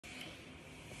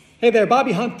Hey there,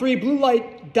 Bobby Hunt,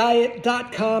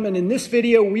 bluelightdiet.com, and in this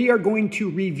video we are going to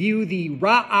review the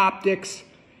Ra Optics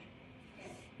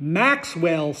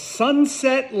Maxwell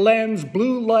Sunset Lens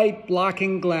blue light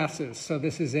blocking glasses. So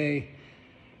this is a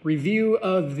review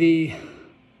of the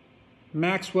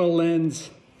Maxwell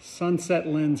lens sunset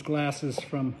lens glasses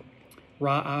from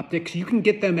Ra Optics. You can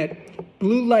get them at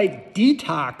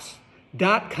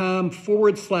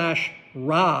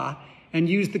bluelightdetox.com/Ra and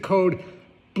use the code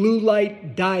Blue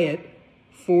Light Diet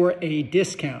for a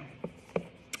discount.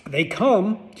 They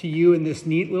come to you in this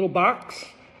neat little box.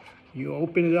 You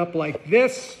open it up like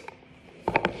this,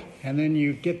 and then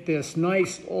you get this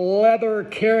nice leather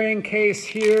carrying case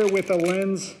here with a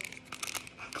lens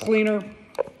cleaner.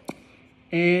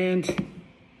 And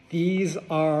these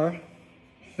are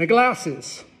the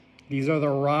glasses. These are the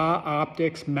Ra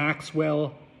Optics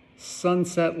Maxwell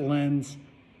Sunset Lens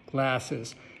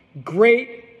glasses.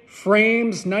 Great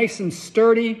frames, nice and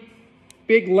sturdy.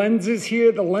 Big lenses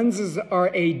here. The lenses are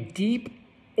a deep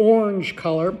orange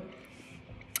color,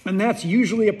 and that's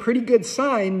usually a pretty good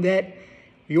sign that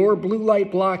your blue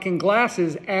light blocking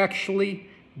glasses actually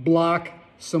block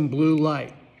some blue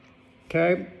light.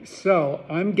 Okay, so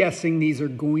I'm guessing these are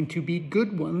going to be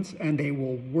good ones and they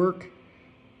will work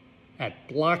at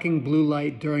blocking blue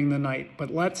light during the night.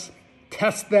 But let's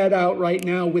test that out right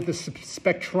now with a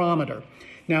spectrometer.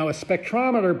 Now, a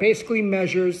spectrometer basically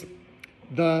measures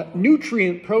the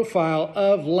nutrient profile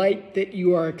of light that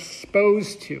you are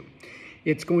exposed to.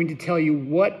 It's going to tell you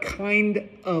what kind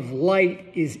of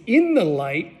light is in the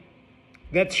light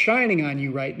that's shining on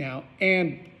you right now.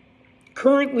 And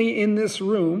currently in this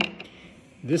room,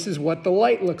 this is what the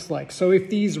light looks like. So if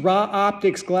these Ra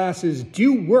Optics glasses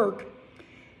do work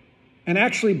and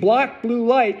actually block blue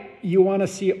light, you want to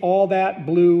see all that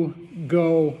blue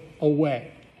go away.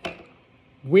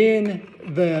 When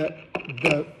the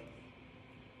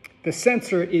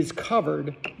sensor is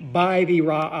covered by the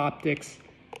Ra Optics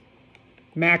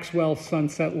Maxwell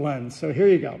Sunset Lens. So here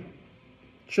you go.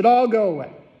 Should all go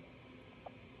away.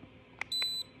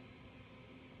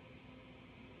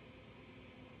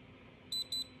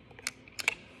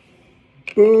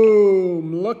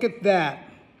 Boom, look at that.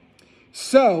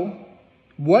 So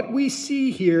what we see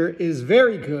here is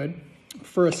very good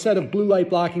for a set of blue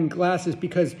light blocking glasses,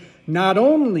 because not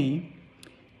only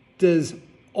does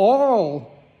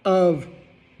all of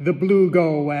the blue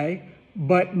go away,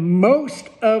 but most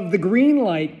of the green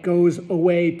light goes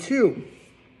away too.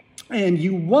 And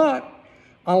you want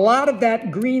a lot of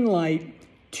that green light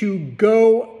to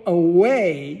go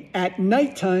away at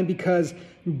nighttime, because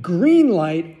green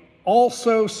light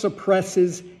also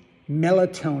suppresses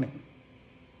melatonin.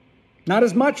 Not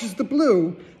as much as the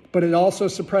blue, but it also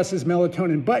suppresses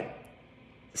melatonin. But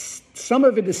some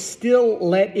of it is still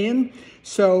let in.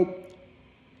 So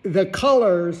the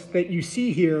colors that you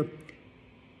see here,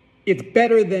 it's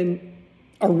better than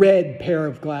a red pair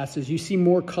of glasses. You see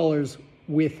more colors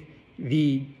with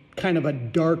the kind of a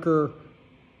darker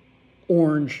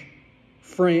orange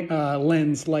frame,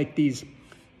 lens like these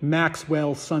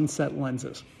Maxwell Sunset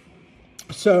lenses.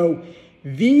 So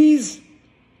these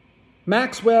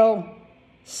Maxwell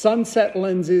Sunset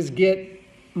lenses get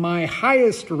my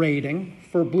highest rating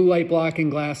for blue light blocking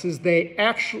glasses. They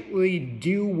actually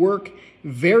do work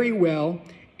very well,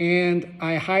 and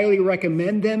I highly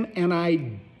recommend them, and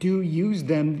I do use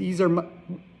them. These are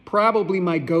probably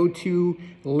my go-to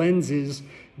lenses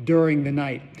during the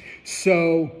night.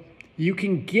 So you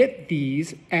can get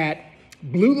these at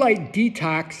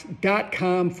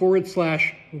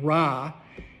bluelightdetox.com/Ra.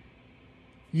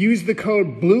 Use the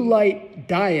code Blue Light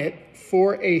Diet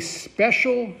for a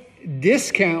special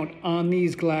discount on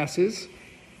these glasses.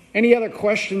 Any other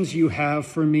questions you have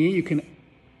for me, you can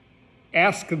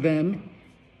ask them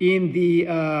in the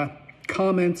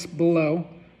comments below.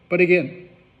 But again,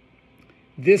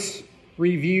 this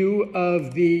review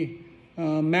of the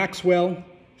Maxwell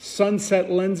Sunset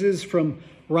lenses from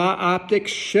Ra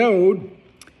Optics showed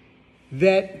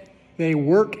that they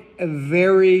work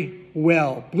very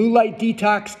well.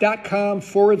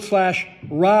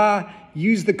 bluelightdetox.com/Ra.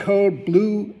 Use the code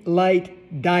Blue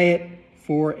Light Diet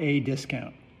for a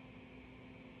discount.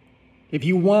 If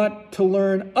you want to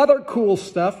learn other cool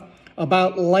stuff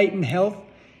about light and health,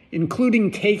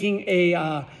 including taking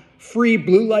a free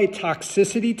blue light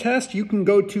toxicity test, you can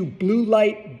go to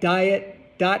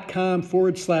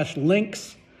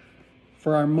bluelightdiet.com/links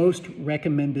for our most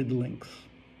recommended links.